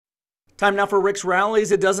Time now for Rick's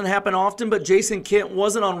Rallies. It doesn't happen often, but Jason Kent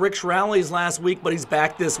wasn't on Rick's Rallies last week, but he's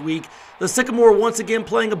back this week. The Sycamore once again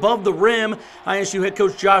playing above the rim. ISU head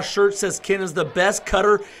coach Josh Schertz says Kent is the best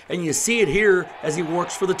cutter, and you see it here as he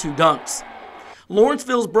works for the two dunks.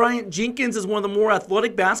 Lawrenceville's Bryant Jenkins is one of the more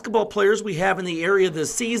athletic basketball players we have in the area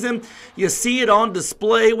this season. You see it on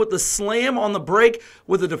display with the slam on the break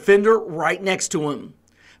with a defender right next to him.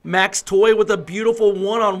 Max Toy with a beautiful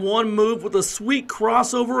one-on-one move with a sweet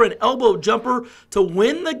crossover and elbow jumper to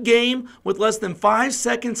win the game with less than 5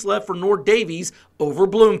 seconds left for North Davies over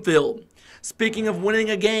Bloomfield. Speaking of winning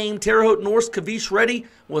a game, Terre Haute North's Kavish Reddy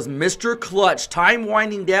was Mr. Clutch. Time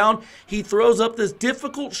winding down, he throws up this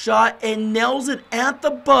difficult shot and nails it at the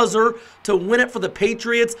buzzer to win it for the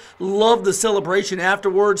Patriots. Love the celebration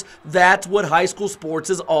afterwards. That's what high school sports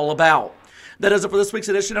is all about. That does it for this week's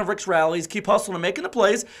edition of Rick's Rallies. Keep hustling and making the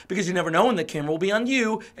plays because you never know when the camera will be on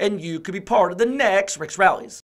you and you could be part of the next Rick's Rallies.